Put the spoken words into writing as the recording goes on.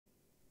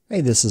Hey,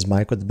 this is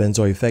Mike with the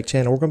Benzo Effect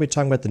channel. We're going to be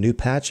talking about the new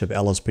patch of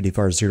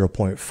LSPDFR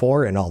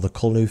 0.4 and all the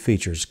cool new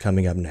features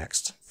coming up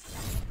next.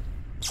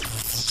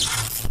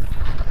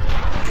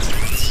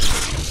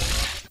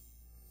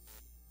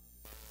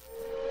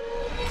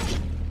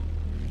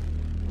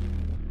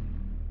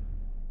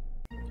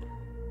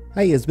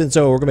 Hey, it's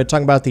Benzo. We're going to be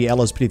talking about the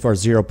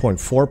LSPDFR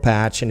 0.4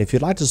 patch, and if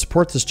you'd like to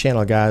support this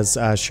channel, guys,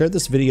 share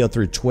this video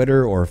through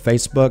Twitter or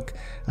Facebook.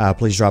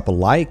 Please drop a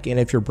like, and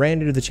if you're brand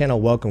new to the channel,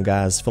 welcome,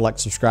 guys. Feel like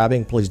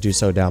subscribing, please do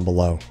so down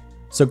below.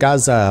 So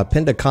guys,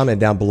 pinned a comment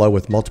down below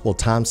with multiple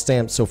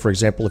timestamps. So for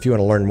example, if you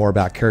want to learn more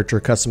about character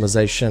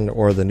customization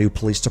or the new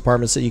police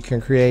departments that you can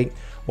create,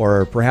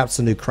 or perhaps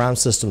the new crime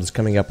system that's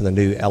coming up in the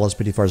new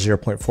LSPDFR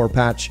 0.4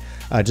 patch,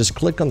 just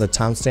click on the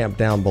timestamp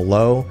down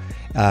below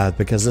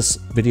because this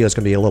video is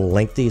going to be a little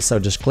lengthy. So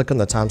just click on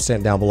the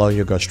timestamp down below and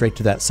you'll go straight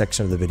to that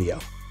section of the video.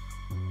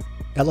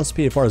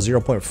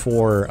 LSPDFR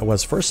 0.4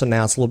 was first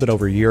announced a little bit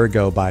over a year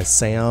ago by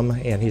Sam,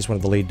 and he's one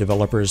of the lead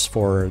developers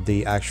for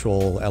the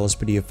actual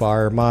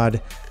LSPDFR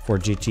mod for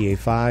GTA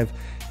 5.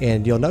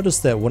 And you'll notice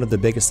that one of the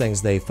biggest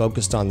things they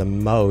focused on the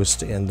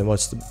most, and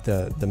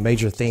the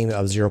major theme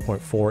of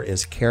 0.4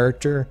 is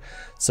character.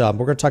 So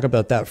we're going to talk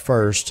about that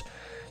first.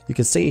 You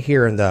can see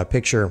here in the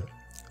picture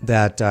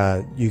that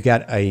you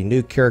got a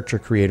new character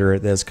creator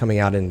that's coming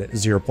out in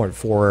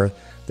 0.4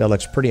 that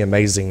looks pretty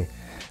amazing.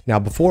 Now,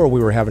 before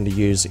we were having to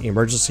use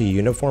emergency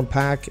uniform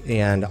pack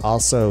and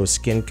also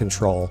skin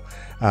control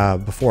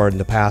before in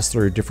the past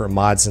through different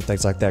mods and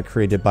things like that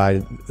created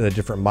by the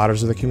different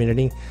modders of the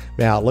community.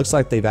 Now, it looks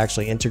like they've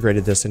actually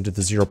integrated this into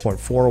the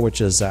 0.4, which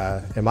is,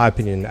 in my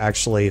opinion,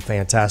 actually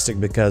fantastic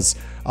because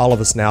all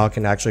of us now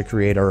can actually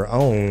create our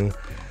own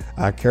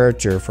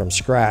character from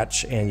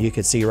scratch. And you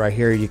can see right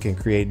here, you can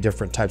create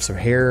different types of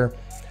hair.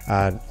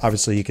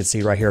 Obviously, you can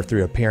see right here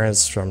through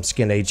appearance from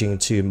skin aging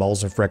to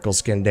moles and freckles,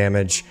 skin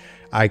damage,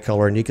 eye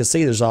color, and you can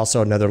see there's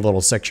also another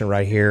little section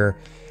right here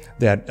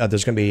that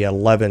there's going to be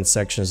 11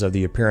 sections of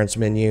the appearance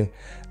menu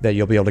that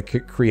you'll be able to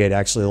create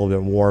actually a little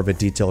bit more of a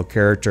detailed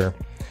character.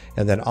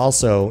 And then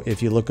also,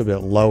 if you look a bit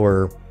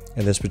lower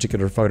in this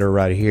particular photo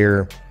right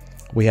here,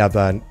 we have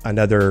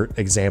another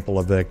example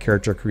of a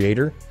character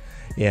creator,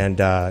 and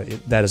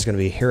that is going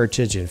to be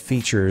heritage and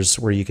features,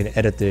 where you can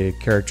edit the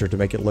character to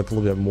make it look a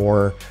little bit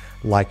more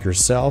like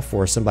yourself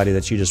or somebody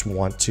that you just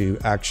want to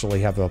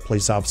actually have a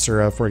police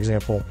officer of, for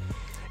example.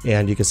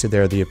 And you can see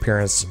there the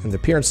appearance, and the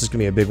appearance is going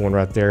to be a big one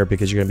right there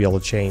because you're going to be able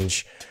to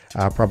change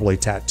probably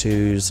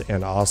tattoos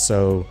and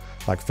also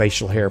like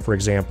facial hair, for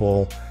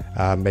example,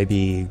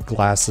 maybe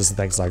glasses and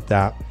things like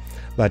that.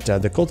 But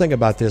the cool thing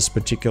about this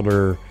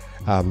particular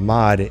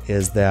mod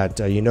is that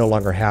you no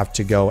longer have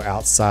to go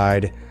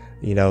outside,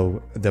 you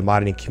know, the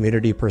modding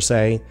community per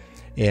se,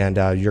 and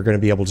you're going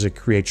to be able to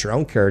create your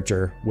own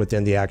character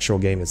within the actual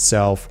game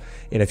itself.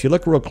 And if you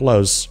look real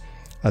close,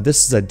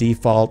 this is a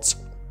default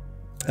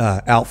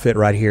outfit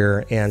right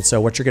here, and so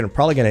what you're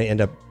probably going to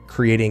end up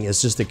creating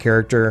is just the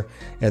character,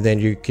 and then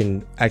you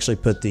can actually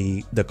put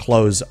the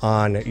clothes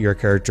on your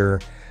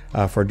character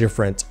for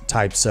different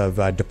types of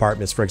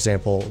departments. For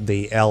example,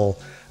 the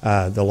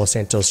Los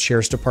Santos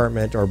Sheriff's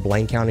Department or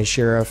Blaine County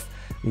Sheriff,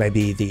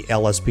 maybe the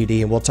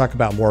LSPD, and we'll talk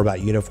about more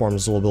about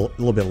uniforms a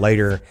little bit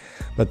later.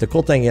 But the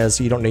cool thing is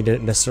you don't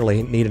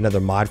necessarily need another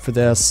mod for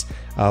this,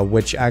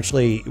 which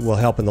actually will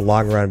help in the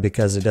long run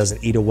because it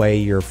doesn't eat away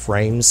your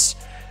frames.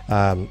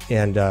 With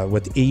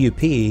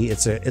EUP,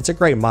 it's a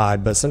great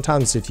mod, but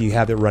sometimes if you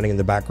have it running in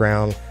the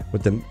background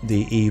with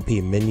the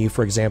EUP menu,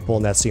 for example,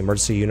 and that's the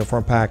emergency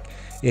uniform pack,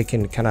 it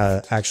can kind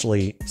of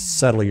actually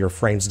settle your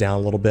frames down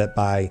a little bit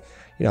by,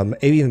 you know,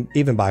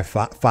 even by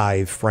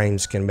 5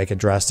 frames can make a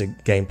drastic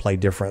gameplay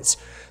difference.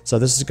 So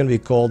this is going to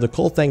be cool. The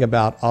cool thing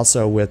about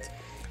also with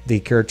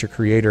the character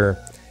creator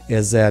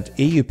is that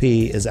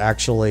EUP is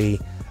actually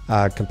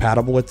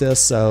compatible with this.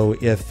 So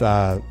if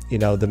you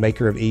know, the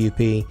maker of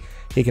EUP,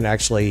 he can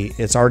actually,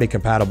 it's already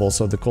compatible.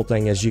 So the cool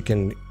thing is you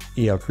can,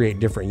 you know,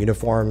 create different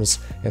uniforms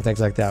and things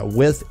like that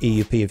with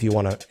EUP if you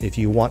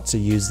want to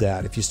use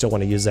that, if you still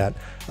want to use that.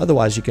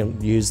 Otherwise, you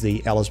can use the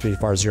LSPDFR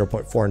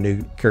 0.4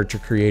 new character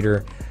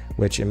creator,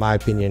 which in my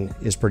opinion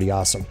is pretty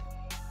awesome.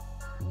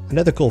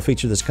 Another cool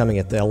feature that's coming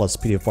at the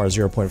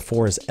LSPDFR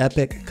 0.4 is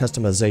epic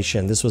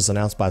customization. This was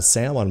announced by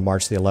Sam on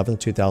March the 11th,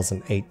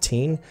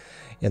 2018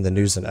 in the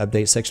news and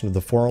update section of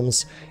the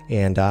forums.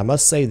 And I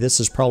must say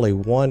this is probably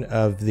one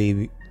of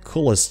the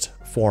coolest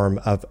form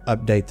of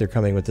update they're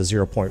coming with the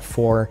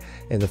 0.4,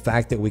 and the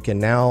fact that we can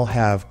now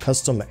have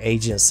custom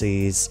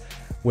agencies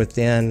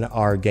within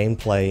our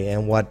gameplay.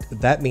 And what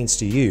that means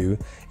to you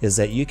is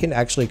that you can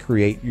actually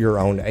create your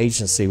own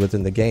agency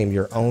within the game,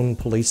 your own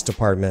police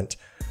department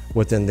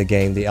within the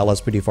game, the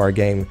LSPDFR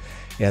game.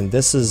 And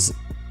this is,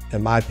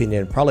 in my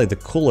opinion, probably the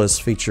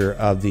coolest feature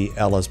of the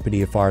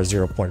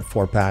LSPDFR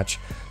 0.4 patch.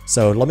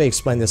 So let me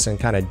explain this in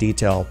kind of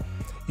detail.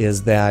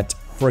 Is that,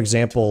 for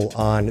example,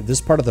 on this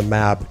part of the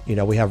map, you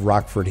know, we have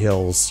Rockford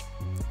Hills,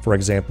 for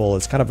example.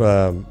 It's kind of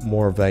a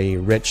more of a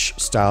rich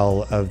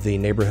style of the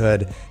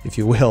neighborhood, if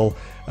you will,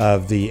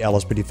 of the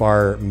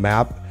LSPDFR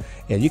map.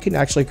 And you can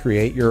actually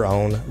create your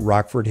own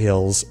Rockford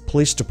Hills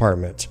Police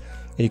Department.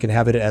 And you can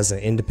have it as an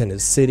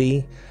independent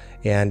city,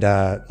 and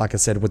like I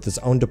said, with its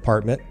own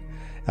department,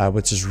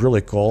 which is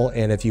really cool.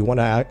 And if you want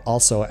to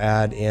also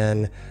add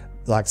in,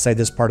 like say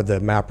this part of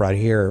the map right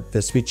here,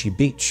 Vespucci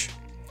Beach,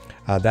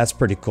 that's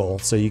pretty cool.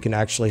 So you can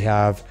actually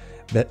have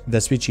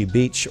Vespucci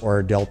Beach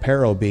or Del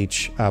Perro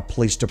Beach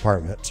Police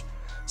Department.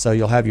 So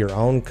you'll have your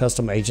own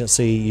custom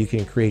agency. You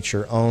can create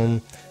your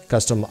own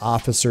custom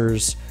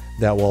officers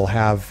that will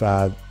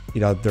have you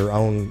know, their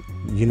own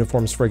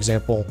uniforms. For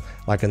example,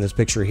 like in this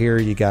picture here,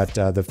 you got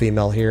the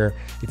female here.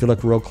 If you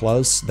look real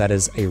close, that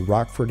is a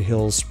Rockford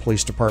Hills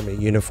Police Department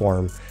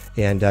uniform,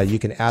 and you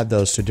can add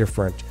those to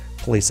different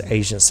police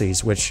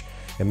agencies, which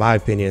in my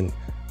opinion,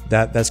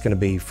 that's going to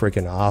be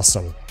freaking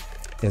awesome.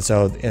 And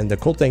so, and the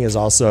cool thing is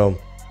also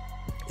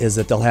is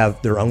that they'll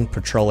have their own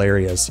patrol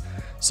areas.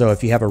 So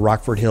if you have a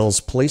Rockford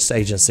Hills police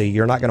agency,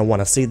 you're not going to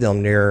want to see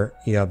them near,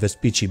 you know,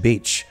 Vespucci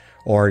Beach,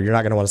 or you're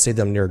not going to want to see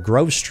them near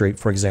Grove Street,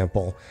 for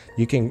example.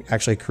 You can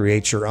actually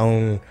create your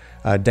own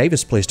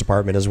Davis Police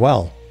Department as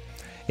well.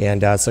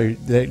 And so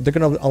they're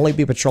going to only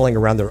be patrolling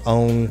around their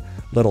own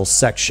little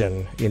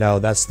section. You know,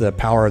 that's the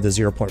power of the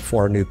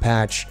 0.4 new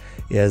patch,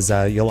 is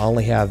you'll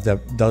only have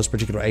those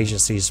particular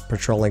agencies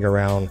patrolling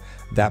around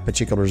that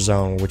particular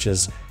zone, which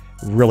is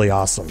really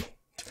awesome.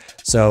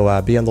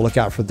 So be on the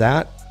lookout for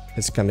that.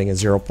 It's coming in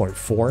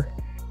 0.4.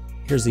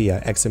 Here's the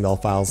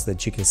XML files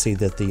that you can see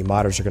that the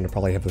modders are going to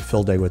probably have a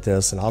field day with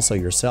this, and also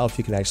yourself,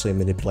 you can actually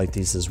manipulate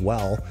these as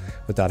well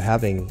without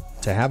having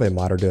to have a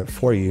modder do it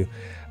for you.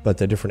 But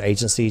the different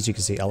agencies, you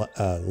can see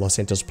Los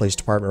Santos Police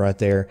Department right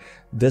there.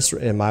 This,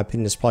 in my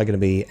opinion, is probably going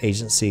to be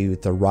agency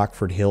with the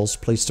Rockford Hills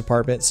Police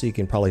Department, so you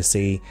can probably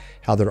see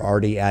how they're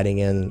already adding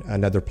in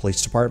another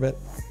police department,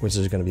 which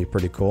is going to be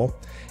pretty cool.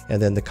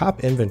 And then the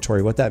cop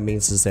inventory, what that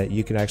means is that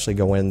you can actually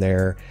go in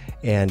there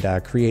and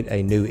create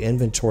a new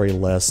inventory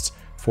list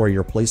for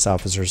your police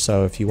officers.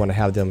 So if you want to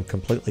have them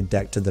completely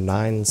decked to the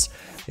nines,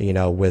 you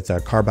know, with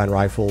carbine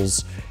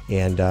rifles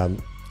and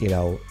you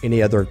know,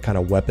 any other kind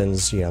of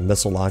weapons, you know,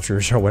 missile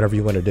launchers or whatever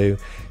you want to do,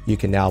 you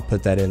can now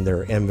put that in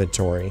their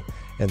inventory.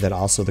 And then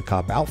also the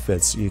cop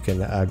outfits, you can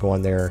go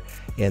in there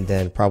and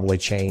then probably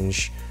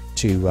change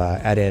to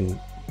add in,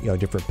 you know,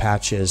 different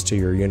patches to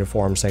your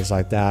uniforms, things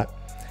like that.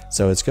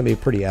 So it's going to be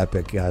pretty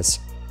epic, guys.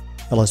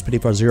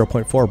 LSPDFR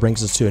 0.4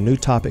 brings us to a new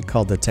topic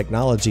called the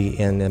technology,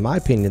 and in my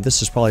opinion,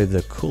 this is probably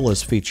the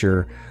coolest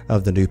feature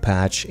of the new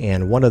patch.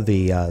 And one of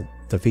the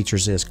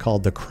features is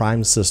called the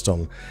crime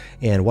system.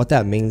 And what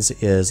that means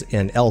is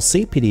in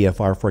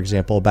LCPDFR, for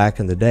example, back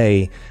in the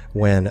day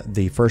when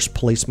the first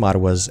police mod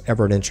was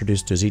ever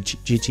introduced to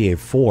GTA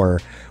 4,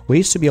 we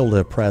used to be able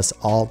to press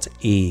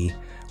Alt-E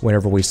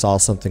whenever we saw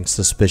something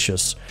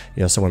suspicious,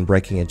 you know, someone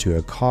breaking into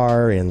a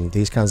car and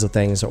these kinds of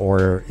things,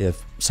 or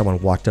if someone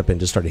walked up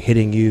and just started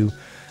hitting you,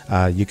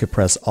 you could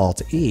press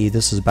Alt-E.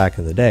 This is back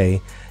in the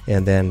day,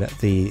 and then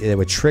it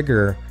would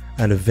trigger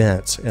an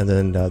event, and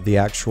then the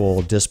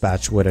actual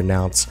dispatch would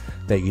announce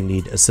that you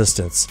need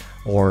assistance,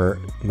 or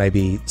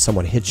maybe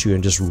someone hit you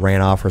and just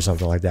ran off or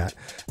something like that.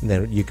 And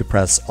then you could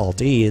press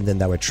Alt-E, and then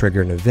that would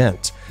trigger an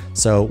event.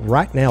 So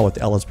right now with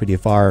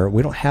LSPDFR,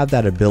 we don't have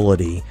that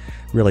ability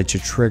really to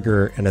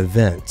trigger an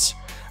event.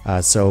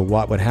 So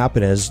what would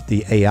happen is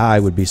the AI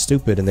would be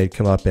stupid and they'd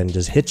come up and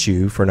just hit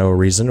you for no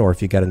reason, or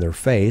if you got in their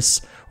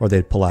face, or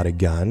they'd pull out a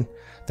gun,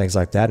 things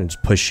like that, and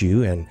just push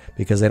you, and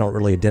because they don't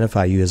really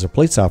identify you as a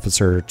police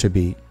officer to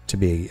be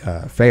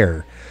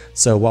fair.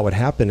 So what would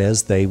happen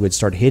is they would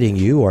start hitting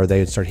you, or they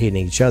would start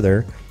hitting each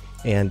other,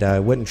 and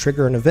wouldn't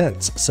trigger an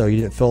event. So you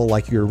didn't feel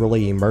like you're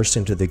really immersed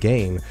into the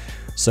game.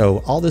 So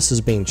all this is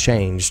being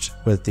changed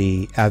with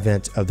the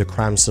advent of the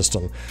crime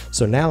system.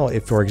 So now,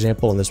 if, for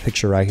example, in this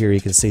picture right here,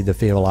 you can see the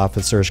female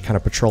officers kind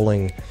of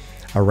patrolling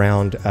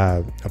around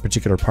a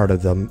particular part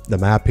of the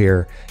map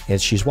here,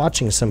 and she's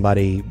watching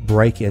somebody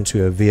break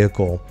into a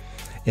vehicle.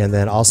 And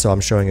then also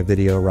I'm showing a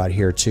video right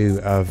here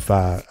too of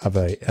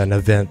an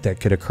event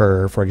that could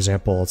occur. For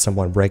example,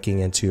 someone breaking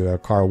into a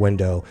car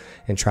window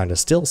and trying to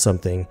steal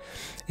something.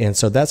 And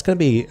so that's going to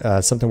be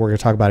something we're going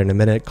to talk about in a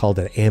minute, called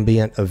an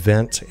ambient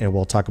event, and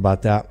we'll talk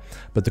about that.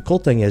 But the cool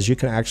thing is you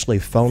can actually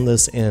phone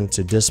this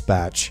into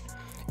dispatch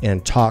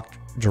and talk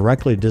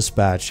directly to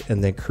dispatch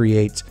and then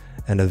create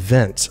an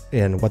event.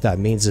 And what that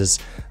means is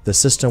the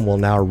system will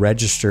now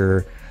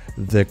register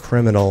the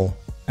criminal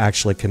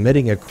actually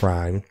committing a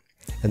crime.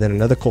 And then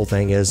another cool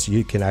thing is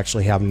you can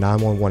actually have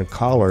 911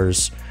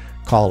 callers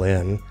call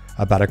in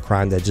about a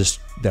crime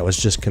that was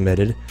just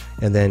committed,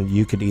 and then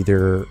you could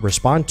either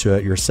respond to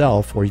it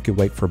yourself, or you could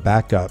wait for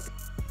backup.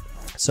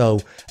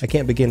 So I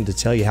can't begin to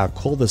tell you how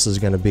cool this is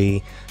going to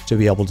be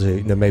able to,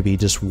 you know, maybe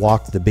just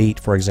walk the beat,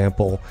 for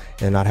example,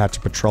 and not have to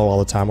patrol all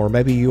the time. Or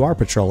maybe you are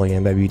patrolling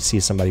and maybe you see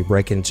somebody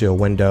break into a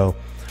window,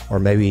 or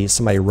maybe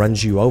somebody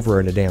runs you over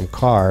in a damn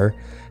car.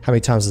 How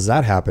many times does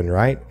that happen,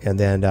 right? And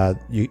then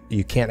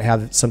you can't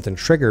have something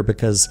trigger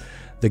because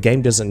the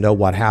game doesn't know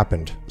what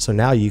happened. So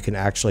now you can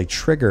actually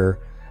trigger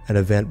an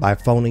event by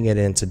phoning it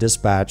into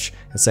dispatch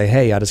and say,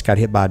 hey, I just got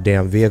hit by a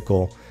damn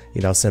vehicle,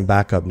 you know, send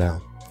backup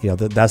now.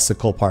 that's the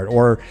cool part.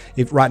 Or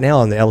if right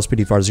now in the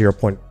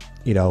LSPDFR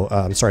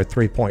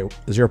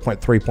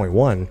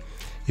 0.3.1,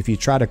 if you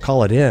try to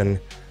call it in,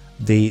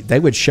 they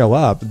would show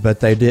up, but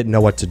they didn't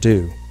know what to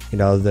do.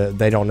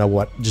 They don't know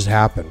what just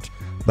happened.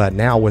 But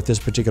now with this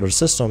particular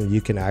system, you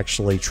can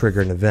actually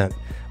trigger an event,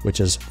 which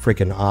is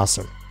freaking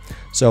awesome.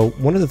 So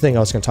one of the things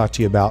I was going to talk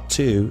to you about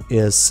too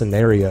is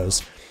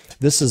scenarios.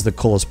 This is the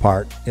coolest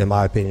part, in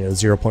my opinion, of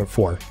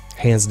 0.4,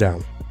 hands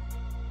down.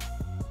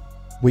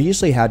 We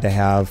usually had to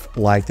have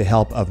like the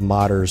help of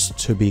modders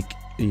to be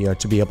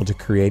able to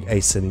create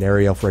a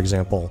scenario, for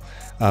example,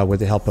 with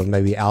the help of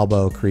maybe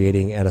Albo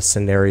creating a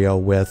scenario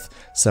with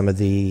some of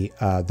the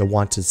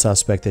wanted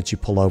suspect that you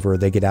pull over.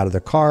 They get out of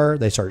the car,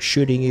 they start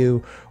shooting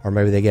you, or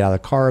maybe they get out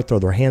of the car, throw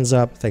their hands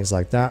up, things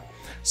like that.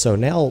 So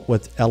now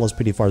with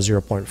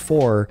LSPDFR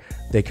 0.4,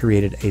 they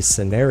created a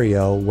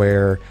scenario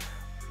where,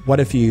 what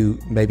if you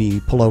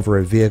maybe pull over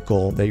a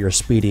vehicle that you're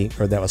speeding,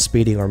 or that was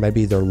speeding, or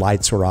maybe their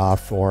lights were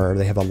off, or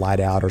they have a light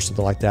out or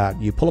something like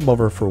that. You pull them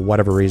over for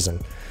whatever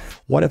reason.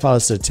 What if I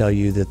was to tell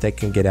you that they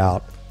can get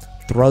out,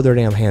 throw their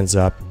damn hands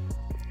up,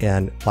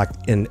 and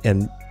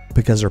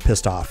because they're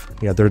pissed off,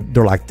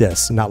 they're like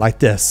this, not like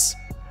this,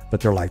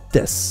 but they're like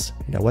this.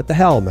 What the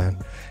hell, man?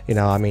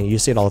 I mean, you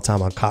see it all the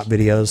time on cop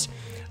videos,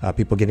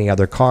 people getting out of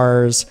their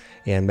cars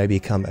and maybe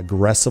come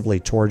aggressively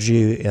towards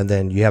you, and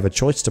then you have a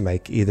choice to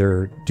make.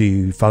 Either do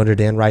you phone it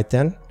in right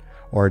then,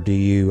 or do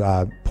you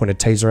point a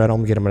taser at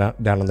them, get them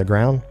down on the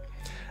ground,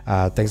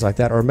 things like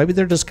that. Or maybe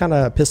they're just kind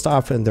of pissed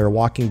off and they're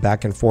walking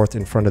back and forth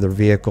in front of their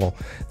vehicle.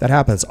 That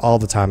happens all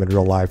the time in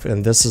real life,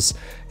 and this is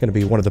going to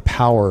be one of the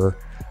power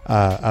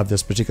of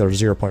this particular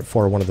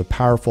 0.4. One of the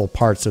powerful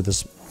parts of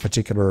this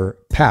particular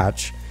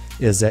patch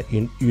is that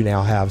you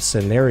now have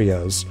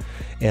scenarios.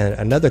 And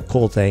another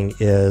cool thing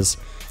is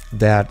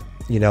that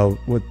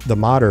with the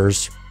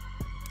modders,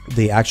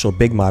 the actual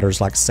big modders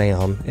like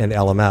Sam and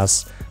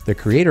LMS, the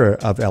creator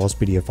of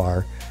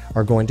LSPDFR,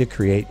 are going to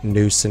create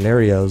new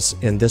scenarios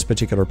in this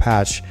particular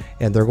patch,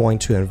 and they're going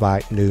to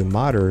invite new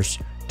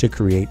modders to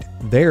create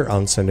their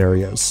own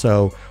scenarios.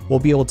 So we'll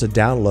be able to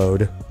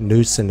download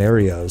new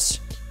scenarios,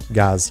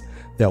 guys,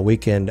 that we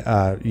can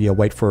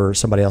wait for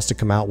somebody else to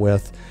come out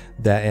with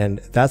that, and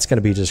that's going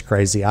to be just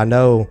crazy. I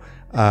know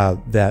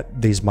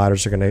that these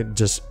modders are going to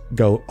just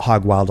go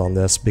hog wild on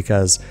this,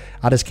 because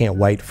I just can't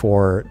wait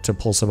to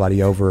pull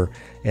somebody over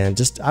and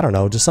just, I don't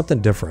know, just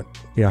something different.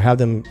 Have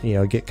them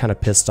get kind of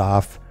pissed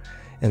off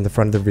in the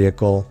front of the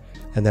vehicle,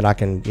 and then I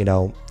can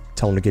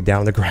tell them to get down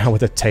on the ground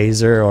with a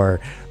taser, or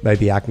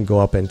maybe I can go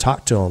up and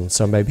talk to them.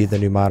 So maybe the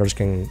new modders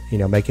can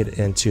make it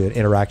into an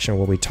interaction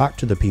where we talk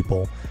to the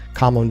people,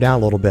 calm them down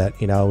a little bit,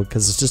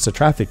 because it's just a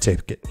traffic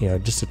ticket,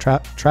 just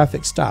a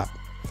traffic stop.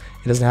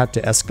 It doesn't have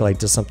to escalate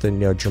to something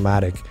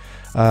dramatic.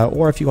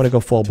 Or if you want to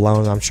go full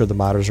blown, I'm sure the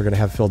modders are going to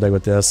have a field day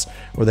with this,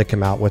 where they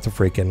come out with a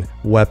freaking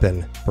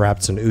weapon,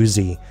 perhaps an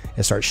Uzi,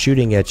 and start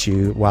shooting at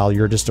you while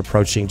you're just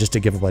approaching, just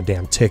to give them a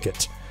damn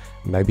ticket.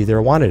 Maybe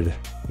they're wanted,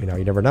 you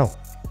never know.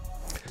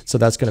 So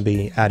that's going to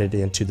be added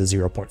into the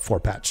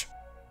 0.4 patch.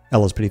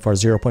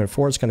 LSPDFR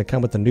 0.4 is going to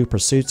come with the new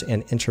pursuits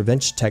and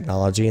intervention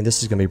technology, and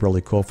this is going to be really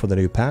cool for the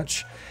new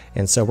patch.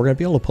 And so we're going to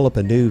be able to pull up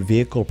a new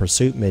vehicle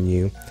pursuit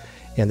menu,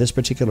 and this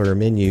particular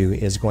menu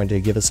is going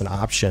to give us an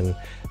option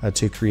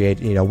to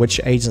create,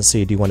 which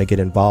agency do you want to get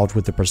involved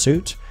with the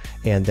pursuit.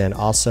 And then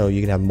also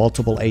you can have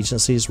multiple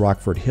agencies,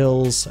 Rockford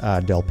Hills,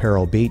 Del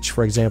Perro Beach,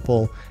 for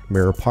example,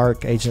 Mirror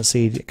Park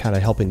agency, kind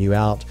of helping you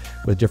out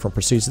with different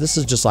pursuits. This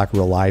is just like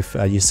real life.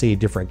 You see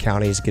different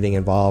counties getting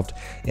involved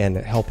and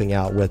helping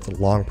out with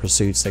long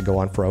pursuits that go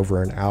on for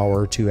over an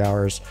hour, 2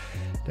 hours,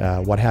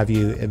 what have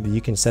you. You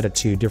can set it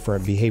to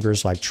different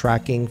behaviors like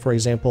tracking, for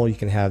example. You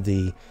can have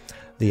the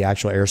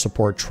actual air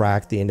support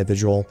track the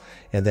individual.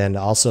 And then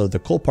also the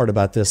cool part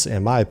about this,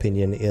 in my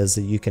opinion, is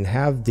that you can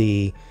have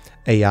the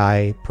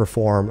AI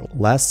perform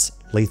less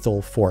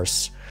lethal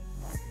force.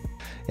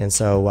 And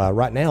so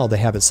right now they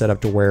have it set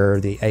up to where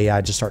the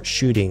AI just starts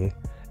shooting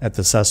at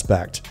the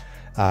suspect.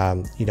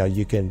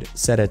 You can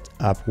set it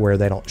up where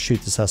they don't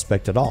shoot the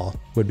suspect at all.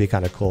 Would be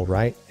kind of cool,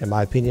 right? In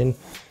my opinion,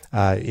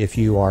 if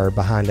you are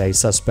behind a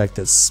suspect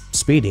that's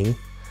speeding,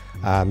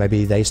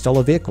 maybe they stole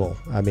a vehicle.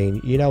 I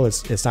mean,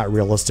 it's not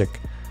realistic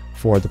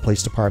for the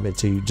police department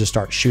to just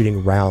start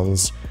shooting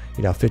rounds,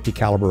 50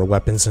 caliber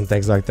weapons and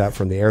things like that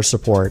from the air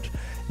support,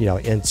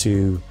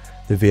 into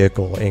the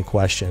vehicle in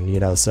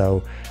question,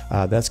 so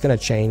that's going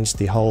to change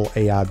the whole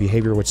AI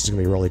behavior, which is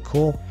going to be really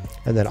cool.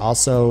 And then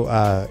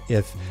also,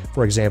 if,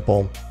 for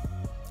example,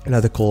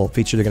 another cool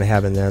feature they're going to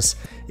have in this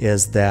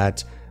is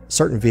that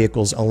certain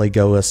vehicles only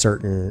go a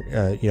certain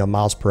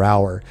miles per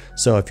hour.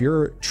 So if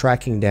you're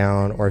tracking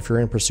down, or if you're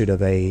in pursuit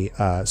of a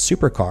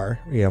supercar,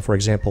 for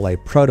example, a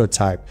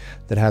prototype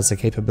that has the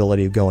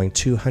capability of going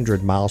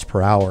 200 miles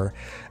per hour,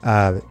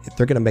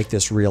 they're going to make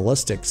this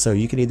realistic. So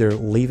you can either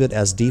leave it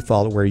as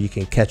default where you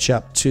can catch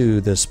up to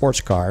the sports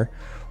car,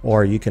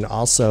 or you can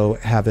also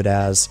have it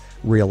as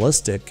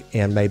realistic,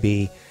 and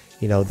maybe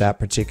that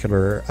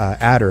particular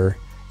adder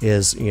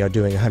is, you know,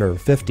 doing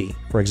 150,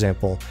 for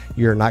example,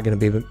 you're not going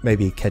to be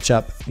maybe catch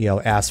up, you know,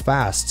 as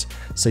fast.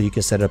 So you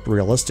can set up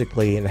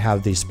realistically and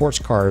have these sports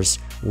cars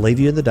leave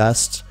you in the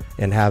dust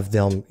and have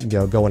them, you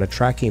know, go in a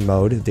tracking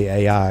mode, the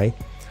AI.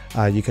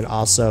 You can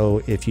also,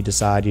 if you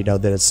decide, you know,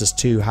 that it's just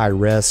too high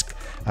risk,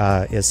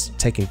 it's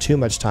taking too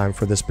much time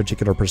for this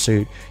particular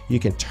pursuit, you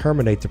can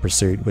terminate the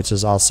pursuit, which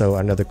is also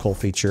another cool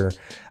feature.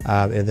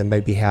 And then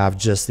maybe have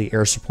just the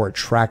air support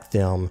track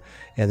them.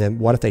 And then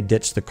what if they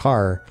ditch the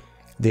car?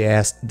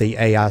 The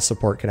AI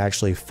support can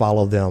actually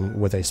follow them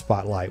with a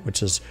spotlight,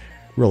 which is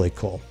really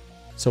cool.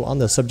 So on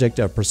the subject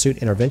of pursuit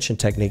intervention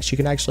techniques, you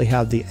can actually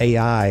have the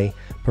AI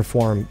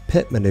perform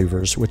pit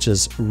maneuvers, which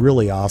is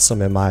really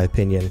awesome in my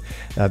opinion.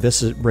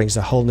 This brings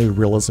a whole new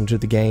realism to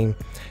the game.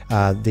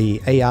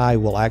 The AI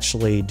will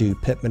actually do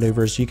pit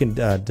maneuvers. You can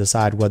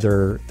decide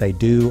whether they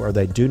do or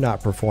they do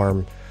not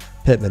perform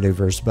pit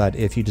maneuvers, but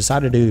if you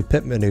decide to do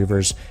pit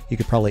maneuvers, you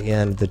could probably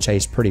end the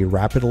chase pretty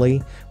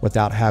rapidly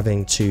without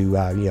having to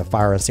you know,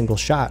 fire a single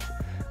shot,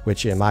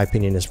 which in my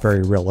opinion is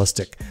very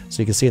realistic.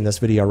 So you can see in this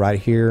video right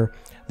here,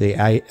 the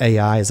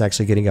AI is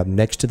actually getting up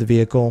next to the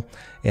vehicle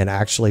and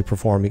actually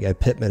performing a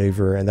pit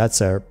maneuver, and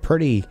that's a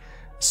pretty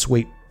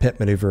sweet pit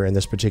maneuver in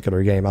this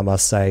particular game, I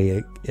must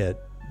say.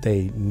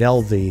 They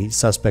nailed the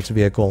suspect's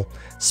vehicle,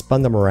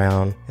 spun them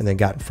around, and then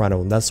got in front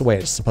of them. That's the way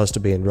it's supposed to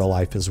be in real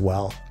life as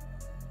well.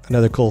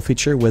 Another cool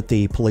feature with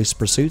the police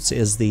pursuits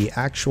is the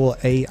actual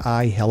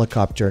AI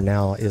helicopter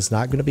now is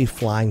not going to be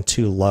flying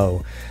too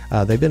low.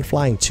 They've been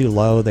flying too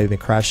low. They've been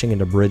crashing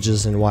into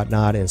bridges and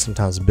whatnot, and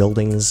sometimes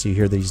buildings. You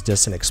hear these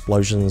distant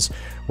explosions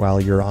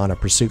while you're on a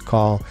pursuit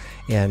call,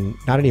 and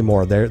not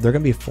anymore. They're going to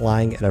be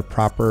flying at a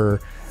proper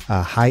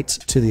height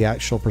to the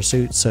actual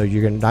pursuit, so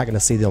you're not going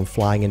to see them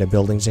flying into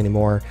buildings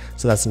anymore.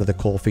 So that's another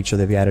cool feature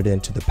they've added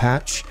into the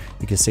patch.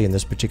 You can see in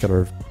this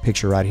particular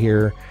picture right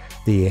here,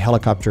 the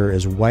helicopter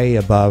is way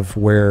above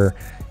where,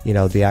 you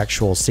know, the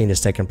actual scene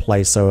is taking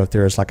place. So if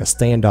there's like a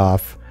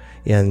standoff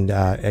in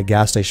a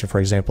gas station, for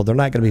example, they're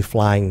not going to be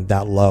flying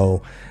that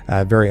low,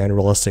 very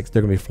unrealistic.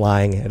 They're going to be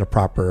flying at a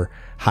proper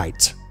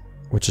height,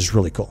 which is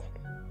really cool.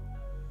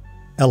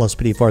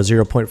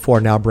 LSPDFR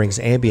 0.4 now brings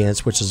Ambience,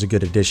 which is a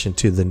good addition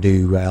to the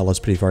new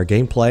LSPDFR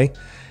gameplay.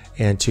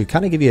 And to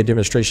kind of give you a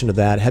demonstration of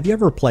that, have you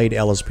ever played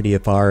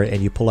LSPDFR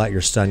and you pull out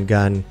your stun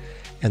gun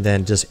and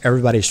then just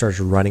everybody starts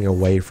running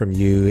away from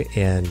you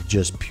in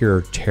just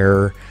pure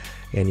terror?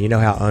 And you know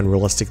how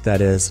unrealistic that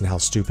is and how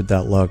stupid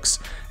that looks.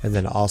 And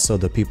then also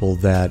the people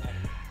that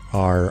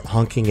are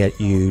honking at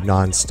you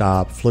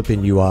nonstop,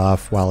 flipping you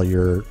off while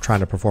you're trying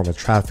to perform a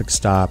traffic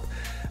stop.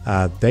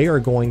 They are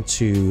going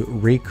to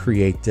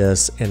recreate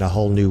this in a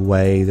whole new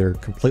way. They're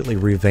completely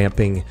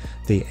revamping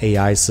the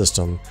AI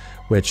system,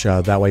 which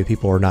that way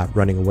people are not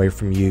running away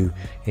from you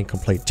in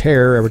complete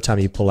terror every time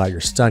you pull out your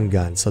stun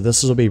gun. So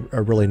this will be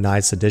a really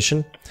nice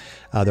addition.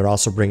 They're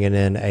also bringing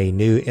in a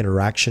new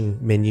interaction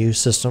menu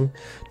system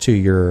to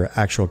your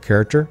actual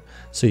character.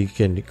 So you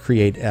can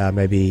create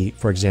maybe,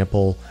 for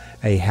example,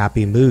 a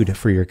happy mood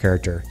for your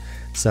character.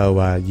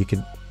 So you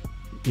can,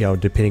 you know,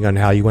 depending on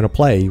how you want to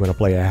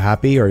play a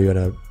happy or you want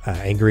an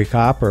angry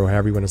cop or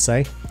whatever you want to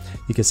say.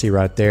 You can see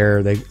right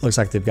there, looks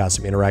like they've got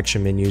some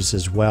interaction menus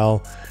as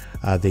well.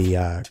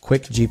 The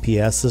quick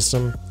GPS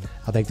system,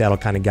 I think that'll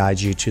kind of guide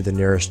you to the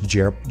nearest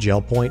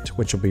jail point,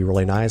 which will be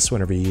really nice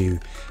whenever you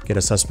get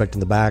a suspect in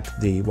the back.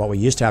 What we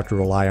used to have to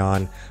rely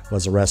on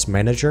was Arrest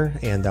Manager,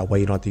 and that way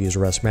you don't have to use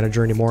Arrest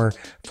Manager anymore,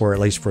 for at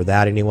least for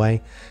that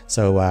anyway.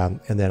 So,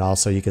 and then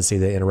also you can see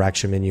the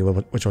interaction menu,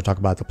 which we'll talk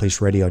about the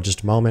police radio in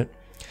just a moment.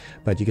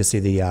 But you can see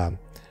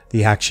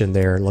the action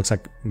there. It looks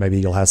like maybe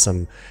you'll have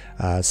some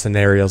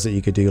scenarios that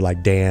you could do,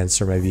 like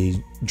dance or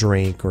maybe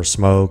drink or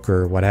smoke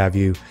or what have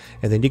you.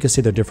 And then you can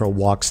see the different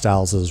walk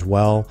styles as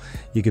well.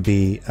 You could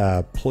be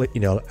you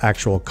know,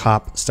 actual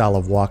cop style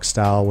of walk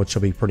style, which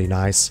will be pretty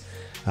nice.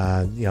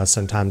 You know,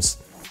 sometimes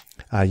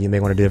you may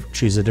want to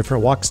choose a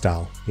different walk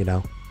style, you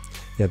know,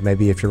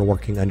 maybe if you're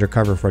working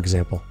undercover, for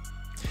example.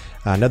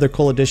 Another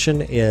cool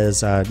addition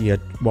is you know,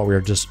 what we were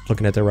just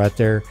looking at there right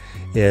there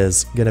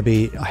is going to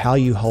be how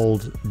you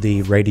hold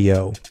the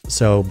radio.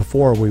 So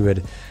before we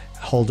would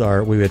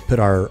put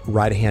our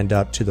right hand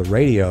up to the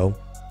radio,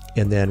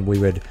 and then we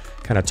would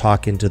kind of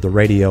talk into the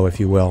radio, if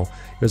you will.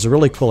 It was a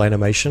really cool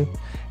animation,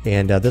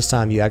 and this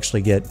time you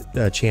actually get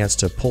a chance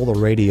to pull the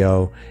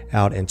radio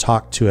out and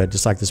talk to it,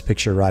 just like this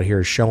picture right here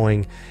is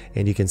showing.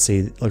 And you can see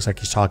it looks like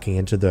he's talking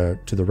into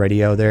the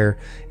radio there.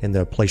 In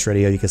the police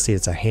radio, you can see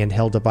it's a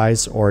handheld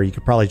device, or you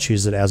could probably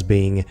choose it as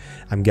being,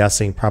 I'm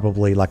guessing,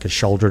 probably like a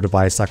shoulder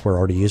device like we're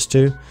already used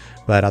to.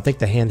 But I think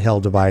the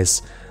handheld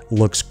device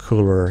looks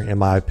cooler, in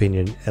my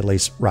opinion, at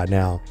least right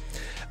now.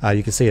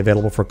 You can see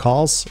available for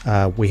calls.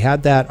 We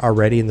had that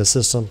already in the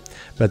system,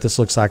 but this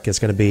looks like it's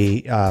going to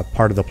be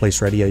part of the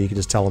police radio. You can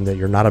just tell them that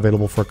you're not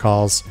available for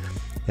calls.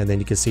 And then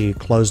you can see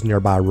closed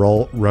nearby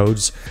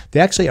roads. They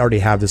actually already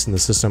have this in the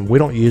system. We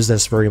don't use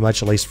this very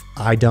much, at least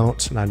I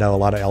don't. And I know a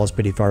lot of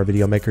LSPDFR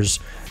video makers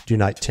do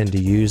not tend to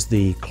use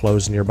the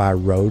closed nearby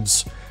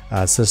roads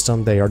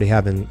system. They already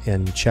have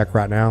in check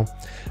right now.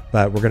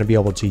 But we're going to be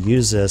able to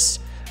use this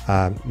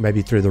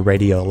maybe through the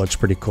radio. It looks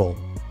pretty cool.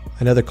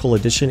 Another cool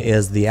addition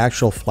is the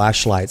actual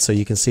flashlight. So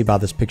you can see by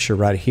this picture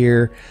right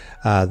here,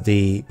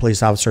 the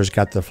police officer's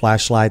got the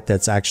flashlight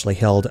that's actually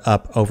held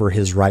up over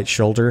his right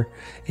shoulder.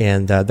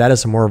 And that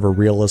is more of a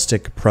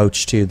realistic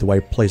approach to the way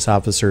police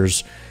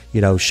officers,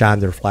 shine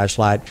their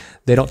flashlight.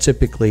 They don't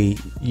typically,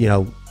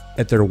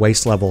 at their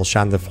waist level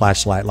shine the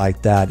flashlight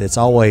like that. It's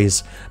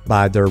always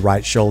by their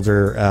right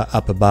shoulder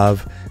up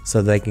above,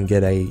 so they can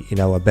get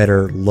a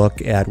better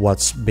look at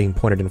what's being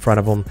pointed in front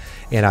of them.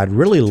 And I'd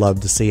really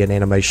love to see an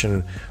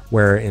animation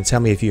where, and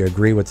tell me if you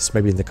agree with this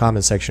maybe in the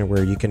comment section,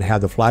 where you can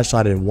have the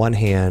flashlight in one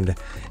hand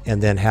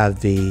and then have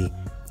the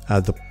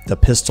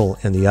pistol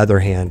in the other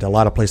hand. A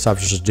lot of police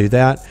officers do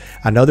that.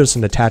 I know there's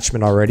an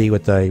attachment already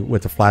with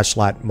the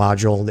flashlight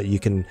module that you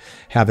can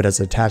have it as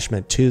an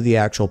attachment to the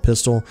actual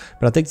pistol,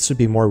 but I think this would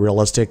be more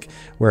realistic,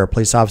 where a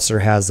police officer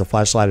has the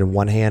flashlight in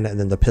one hand and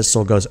then the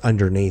pistol goes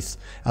underneath.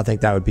 I think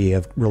that would be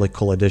a really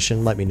cool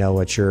addition. Let me know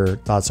what your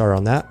thoughts are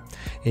on that.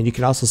 And you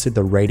can also see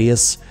the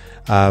radius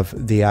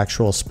of the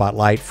actual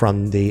spotlight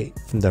from the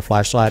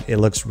flashlight. It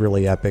looks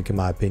really epic in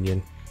my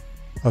opinion.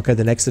 Okay,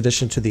 the next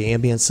addition to the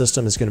ambient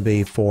system is going to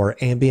be for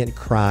ambient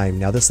crime.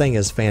 Now this thing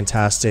is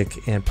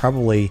fantastic, and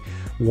probably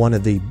one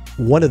of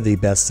the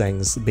best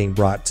things being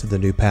brought to the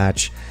new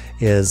patch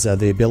is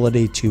the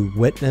ability to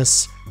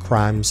witness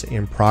crimes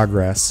in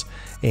progress.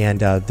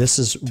 And this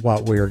is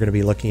what we are going to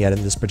be looking at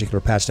in this particular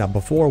patch. Now,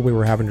 before we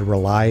were having to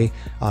rely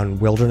on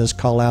wilderness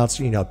callouts,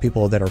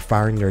 people that are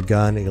firing their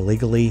gun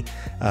illegally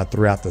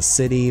throughout the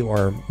city,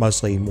 or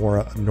mostly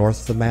more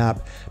north of the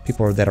map,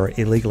 people that are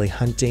illegally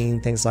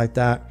hunting, things like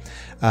that.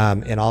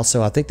 And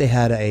also, I think they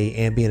had a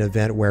ambient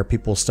event where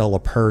people stole a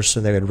purse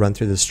and they would run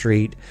through the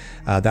street.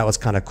 That was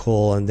kind of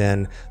cool. And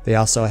then they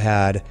also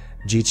had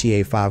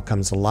GTA 5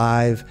 comes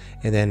alive,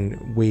 and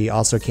then we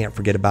also can't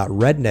forget about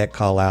redneck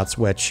callouts,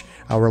 which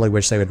I really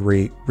wish they would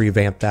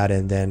revamp that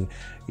and then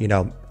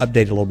update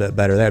it a little bit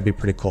better. That would be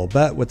pretty cool.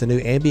 But with the new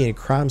ambient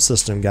crime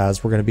system,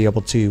 guys, we're going to be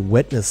able to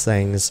witness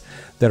things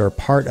that are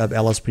part of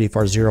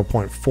LSPDFR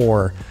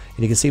 0.4. And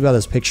you can see by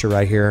this picture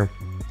right here,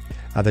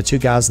 the two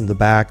guys in the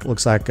back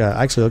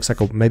actually looks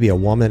like maybe a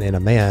woman and a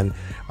man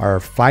are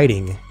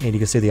fighting, and you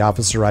can see the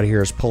officer right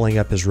here is pulling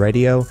up his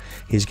radio.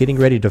 He's getting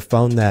ready to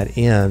phone that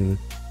in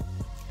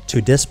to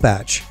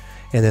dispatch,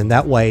 and then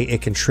that way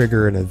it can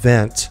trigger an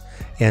event.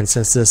 And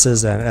since this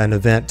is an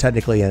event,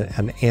 technically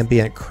an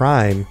ambient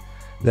crime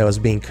that was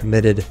being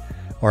committed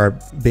or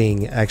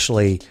being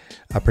actually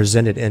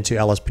presented into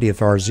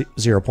LSPDFR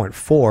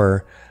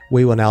 0.4,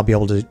 we will now be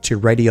able to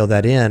radio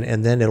that in,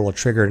 and then it will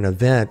trigger an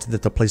event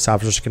that the police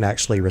officers can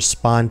actually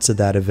respond to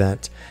that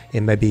event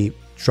and maybe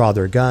draw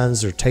their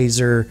guns or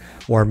taser,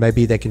 or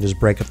maybe they can just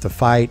break up the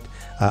fight.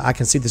 I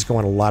can see this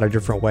going a lot of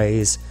different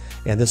ways,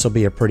 and this will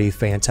be a pretty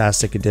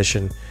fantastic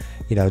addition,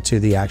 to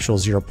the actual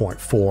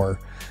 0.4.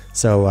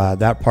 So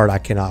that part I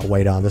cannot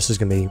wait on. This is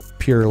going to be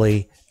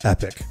purely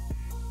epic.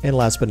 And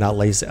last but not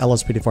least,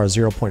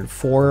 LSPDFR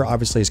 0.4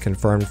 obviously is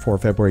confirmed for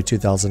February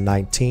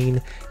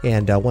 2019.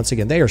 And once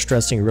again, they are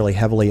stressing really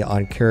heavily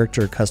on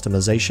character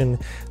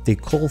customization. The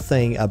cool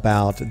thing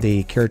about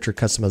the character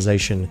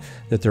customization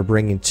that they're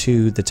bringing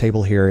to the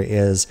table here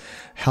is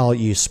how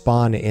you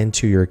spawn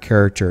into your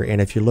character. And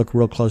if you look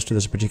real close to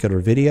this particular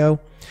video,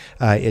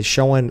 it's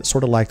showing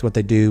sort of like what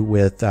they do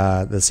with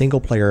the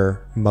single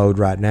player mode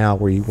right now,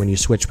 where when you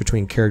switch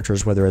between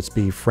characters, whether it's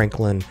be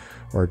Franklin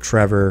or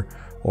Trevor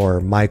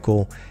or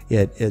Michael,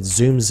 it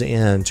zooms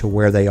in to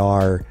where they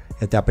are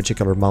at that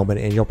particular moment.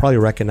 And you'll probably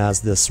recognize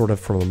this sort of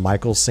from a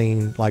Michael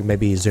scene, like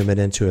maybe zoom it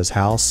into his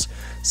house.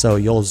 So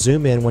you'll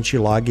zoom in once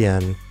you log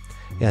in,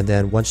 and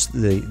then once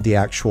the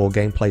actual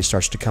gameplay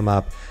starts to come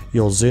up,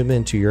 you'll zoom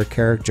into your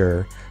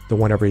character, the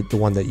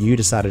one that you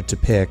decided to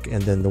pick,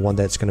 and then the one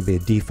that's going to be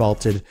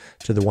defaulted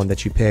to the one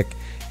that you pick.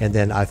 And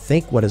then I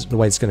think the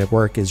way it's going to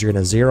work is you're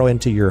going to zero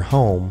into your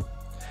home,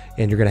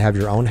 and you're going to have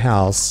your own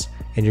house,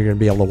 and you're going to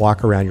be able to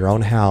walk around your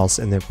own house.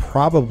 And then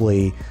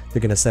probably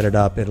they're going to set it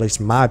up, at least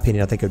in my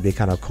opinion, I think it would be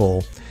kind of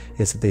cool,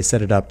 is that they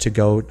set it up to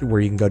go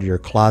where you can go to your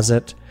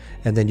closet,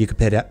 and then you can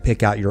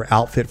pick out your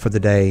outfit for the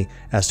day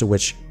as to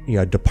which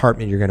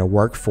department you're going to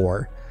work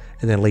for,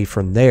 and then leave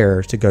from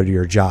there to go to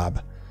your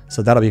job.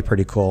 So that'll be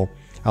pretty cool.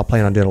 I'll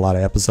plan on doing a lot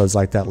of episodes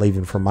like that,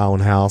 leaving from my own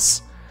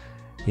house,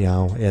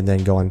 and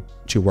then going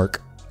to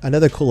work.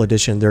 Another cool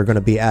addition they're going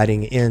to be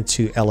adding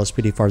into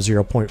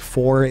LSPDFR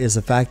 0.4 is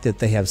the fact that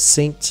they have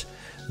synced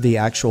the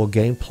actual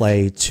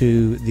gameplay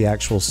to the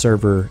actual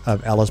server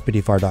of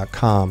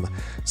lspdfr.com.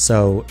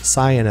 So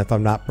Cyan,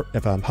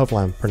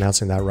 hopefully I'm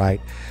pronouncing that right.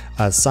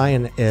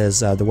 Cyan is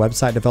the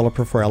website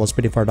developer for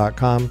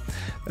lspdfr.com.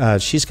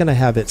 She's going to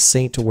have it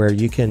synced to where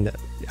you can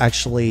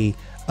actually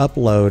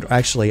upload,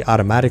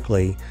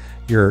 automatically,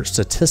 your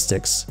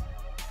statistics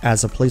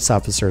as a police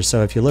officer.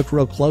 So if you look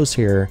real close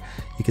here,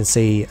 you can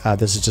see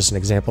this is just an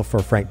example for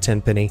Frank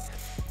Tenpenny.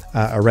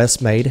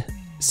 Arrests made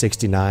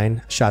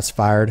 69, shots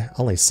fired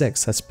only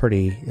 6. That's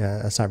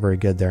that's not very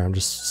good there. I'm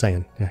just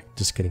saying. Yeah,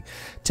 just kidding.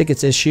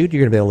 Tickets issued,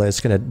 you're gonna be able to,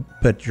 it's gonna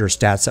put your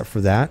stats up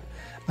for that.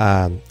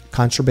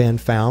 Contraband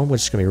found,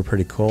 which is going to be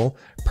pretty cool.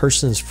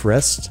 Persons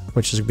frisked,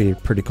 which is going to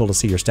be pretty cool to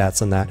see your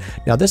stats on that.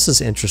 Now this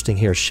is interesting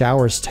here,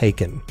 showers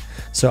taken.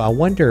 So I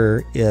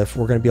wonder if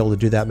we're going to be able to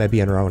do that maybe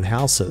in our own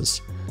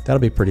houses. That'll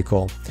be pretty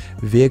cool.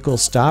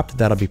 Vehicles stopped,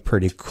 that'll be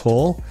pretty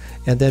cool.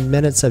 And then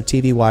minutes of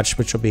TV watched,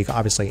 which will be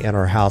obviously in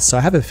our house. So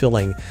I have a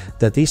feeling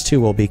that these two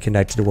will be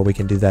connected to where we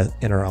can do that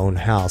in our own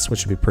house,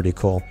 which would be pretty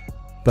cool.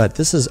 But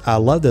this is, I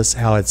love this,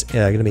 how it's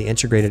going to be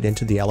integrated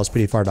into the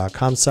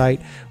LSPDFR.com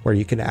site, where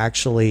you can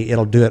actually,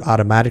 it'll do it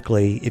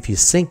automatically if you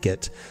sync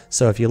it.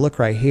 So if you look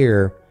right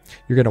here,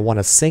 you're going to want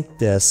to sync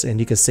this, and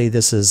you can see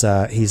this is,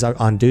 he's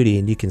on duty,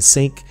 and you can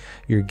sync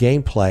your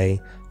gameplay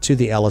to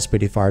the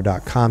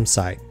LSPDFR.com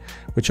site,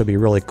 which will be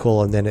really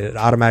cool. And then it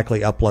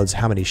automatically uploads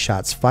how many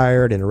shots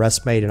fired and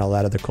arrests made and all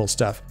that other cool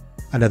stuff.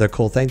 Another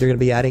cool thing they're going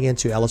to be adding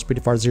into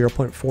LSPDFR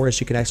 0.4 is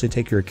you can actually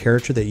take your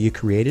character that you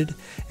created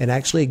and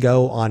actually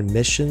go on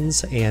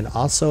missions, and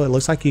also it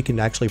looks like you can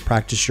actually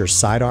practice your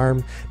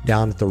sidearm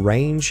down at the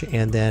range,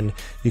 and then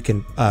you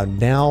can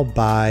now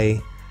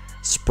buy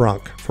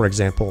Sprunk, for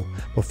example.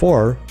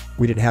 Before,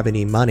 we didn't have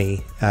any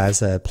money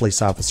as a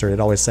police officer. It'd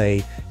always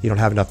say you don't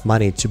have enough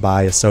money to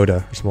buy a soda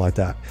or something like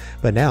that.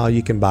 But now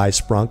you can buy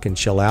Sprunk and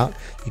chill out.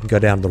 You can go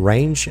down to the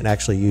range and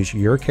actually use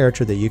your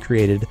character that you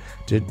created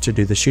to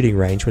do the shooting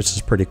range, which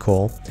is pretty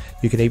cool.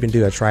 You can even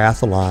do a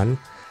triathlon.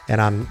 And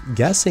I'm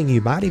guessing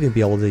you might even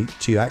be able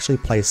to actually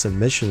play some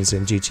missions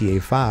in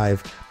GTA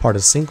 5, part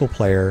of single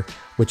player,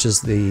 which is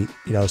the,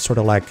 you know, sort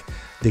of like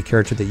the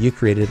character that you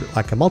created,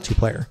 like a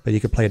multiplayer, but you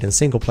could play it in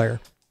single player.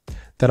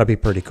 That'll be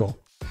pretty cool.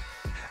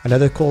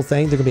 Another cool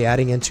thing they're going to be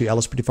adding into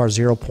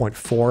LSPDFR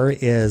 0.4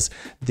 is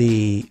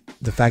the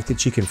fact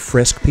that you can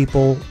frisk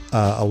people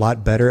a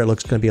lot better. It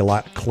looks going to be a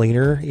lot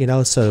cleaner, you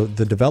know. So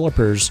the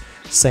developers,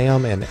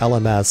 Sam and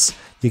LMS,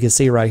 you can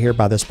see right here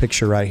by this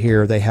picture right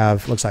here, they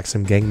have, looks like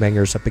some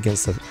gangbangers up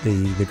against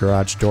the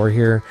garage door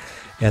here.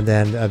 And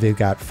then they've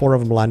got 4 of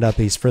them lined up.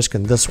 He's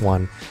frisking this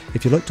one.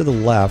 If you look to the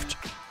left,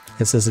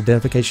 it says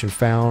identification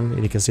found,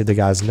 and you can see the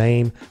guy's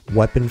name,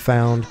 weapon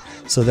found.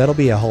 So that'll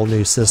be a whole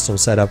new system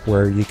set up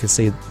where you can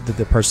see that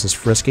the person's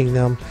frisking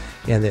them,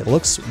 and it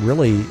looks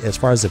really, as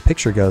far as the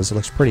picture goes, it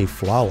looks pretty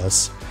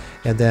flawless.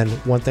 And then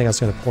one thing I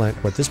was going to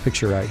point with this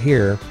picture right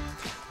here,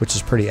 which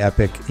is pretty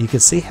epic, you can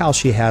see how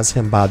she has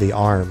him by the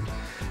arm.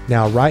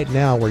 Now right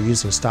now we're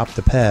using Stop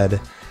the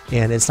Ped,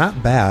 and it's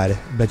not bad,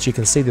 but you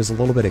can see there's a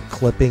little bit of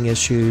clipping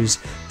issues,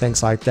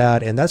 things like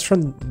that, and that's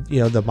from, you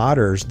know, the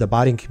modders. The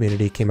modding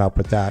community came up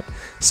with that,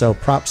 so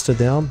props to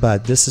them.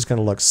 But this is going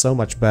to look so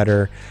much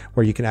better,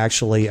 where you can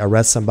actually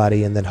arrest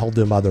somebody and then hold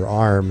them by their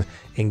arm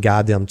and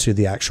guide them to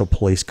the actual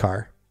police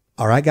car.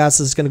 Alright guys,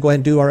 this is going to go ahead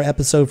and do our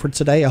episode for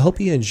today. I hope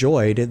you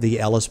enjoyed the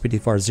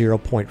LSPDFR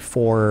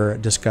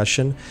 0.4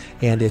 discussion,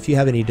 and if you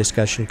have any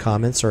discussion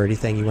comments or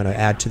anything you want to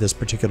add to this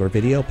particular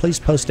video, please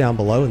post down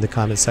below in the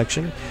comment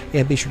section,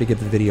 and be sure to give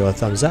the video a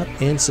thumbs up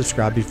and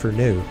subscribe if you're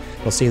new.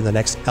 We'll see you in the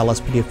next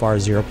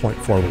LSPDFR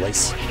 0.4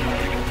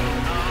 release.